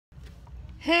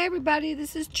Hey everybody,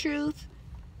 this is Truth.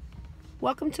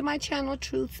 Welcome to my channel,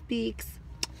 Truth Speaks.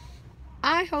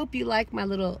 I hope you like my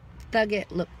little thugget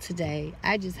look today.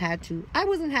 I just had to. I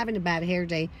wasn't having a bad hair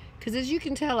day because, as you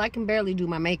can tell, I can barely do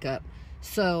my makeup.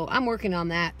 So I'm working on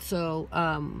that. So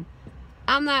I'm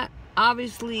not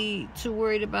obviously too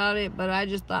worried about it, but I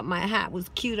just thought my hat was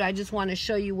cute. I just want to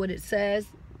show you what it says.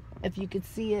 If you could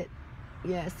see it.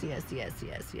 Yes.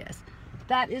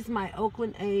 That is my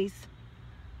Oakland A's.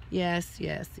 Yes.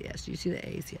 You see the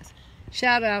A's, yes.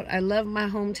 Shout out. I love my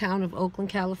hometown of Oakland,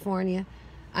 California.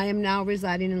 I am now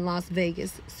residing in Las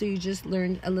Vegas, so you just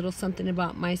learned a little something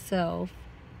about myself.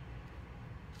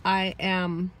 I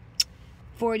am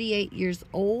 48 years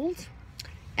old,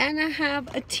 and I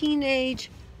have a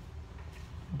teenage,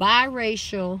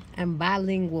 biracial, and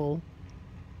bilingual,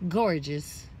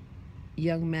 gorgeous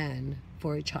young man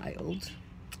for a child.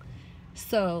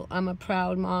 So I'm a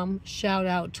proud mom. Shout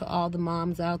out to all the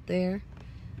moms out there.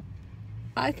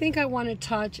 I think I want to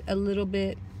touch a little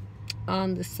bit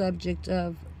on the subject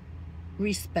of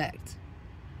respect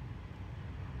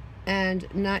and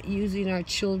not using our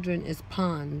children as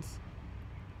pawns.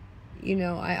 You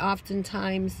know, I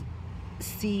oftentimes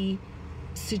see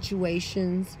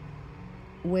situations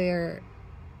where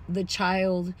the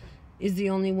child is the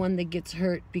only one that gets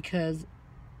hurt because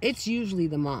it's usually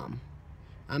the mom.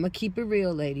 I'm going to keep it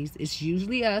real, ladies. It's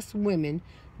usually us women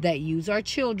that use our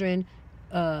children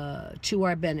to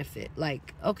our benefit.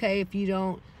 Like, okay, if you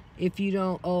don't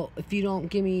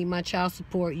give me my child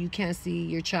support, you can't see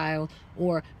your child,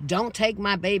 or don't take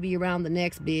my baby around the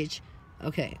next bitch.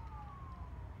 Okay.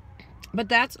 But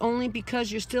that's only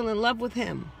because you're still in love with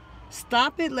him.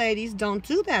 Stop it, ladies. Don't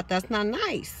do that. That's not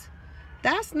nice.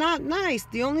 That's not nice.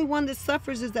 The only one that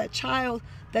suffers is that child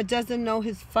that doesn't know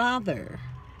his father.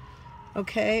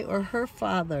 Okay, or her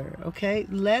father. Okay,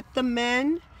 let the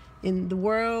men in the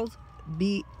world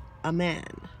be a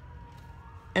man,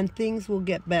 and things will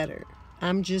get better.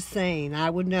 I'm just saying. I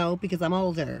would know because I'm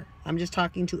older. I'm just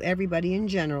talking to everybody in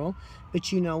general,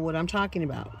 but you know what I'm talking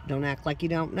about. Don't act like you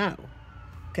don't know.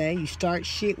 Okay, you start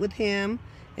shit with him,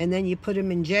 and then you put him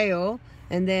in jail,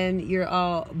 and then you're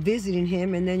all visiting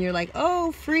him, and then you're like,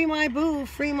 oh, free my boo,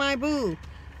 free my boo.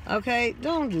 Okay,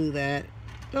 don't do that.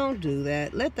 Don't do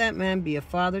that. Let that man be a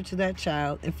father to that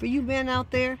child. And for you men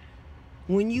out there,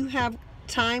 when you have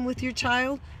time with your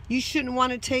child, you shouldn't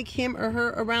want to take him or her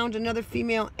around another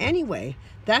female anyway.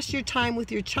 That's your time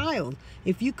with your child.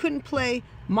 If you couldn't play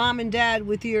mom and dad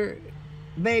with your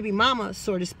baby mama,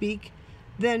 so to speak,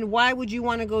 then why would you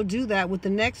want to go do that with the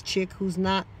next chick who's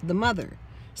not the mother?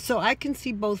 So I can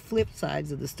see both flip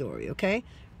sides of the story, okay?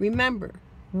 Remember,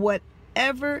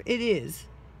 whatever it is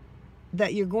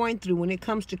that you're going through when it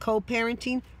comes to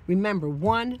co-parenting, remember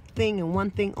one thing and one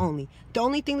thing only. The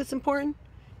only thing that's important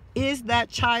is that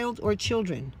child or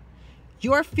children.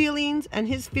 Your feelings and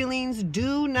his feelings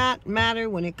do not matter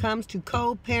when it comes to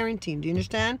co-parenting. Do you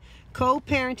understand?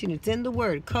 Co-parenting, it's in the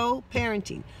word,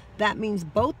 co-parenting. That means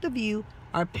both of you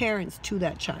are parents to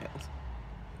that child.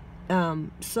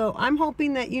 So I'm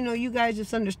hoping that, you know, you guys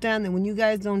just understand that when you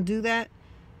guys don't do that,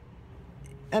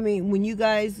 when you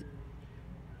guys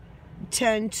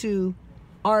tend to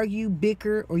argue,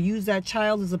 bicker, or use that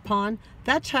child as a pawn,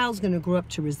 that child's going to grow up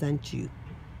to resent you.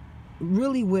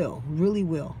 Really will.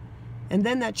 And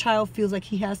then that child feels like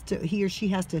he or she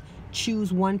has to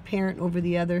choose one parent over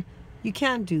the other. You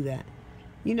can't do that.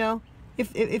 You know,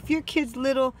 if your kid's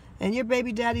little and your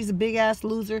baby daddy's a big ass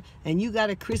loser and you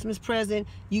got a Christmas present,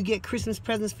 you get Christmas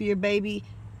presents for your baby,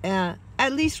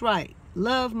 at least right.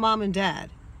 Love mom and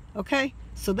dad. Okay?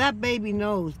 So that baby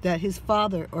knows that his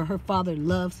father or her father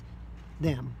loves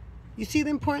them. You see the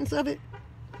importance of it?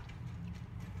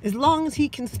 As long as he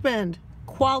can spend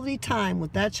quality time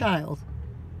with that child,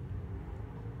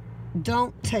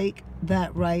 don't take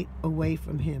that right away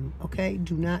from him, okay?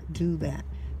 Do not do that.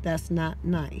 That's not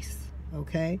nice,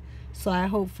 okay? So I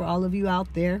hope for all of you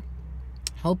out there,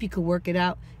 hope you can work it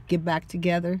out, get back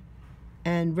together,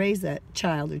 and raise that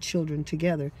child or children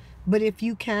together. But if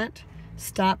you can't,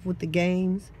 stop with the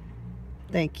games.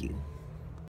 Thank you.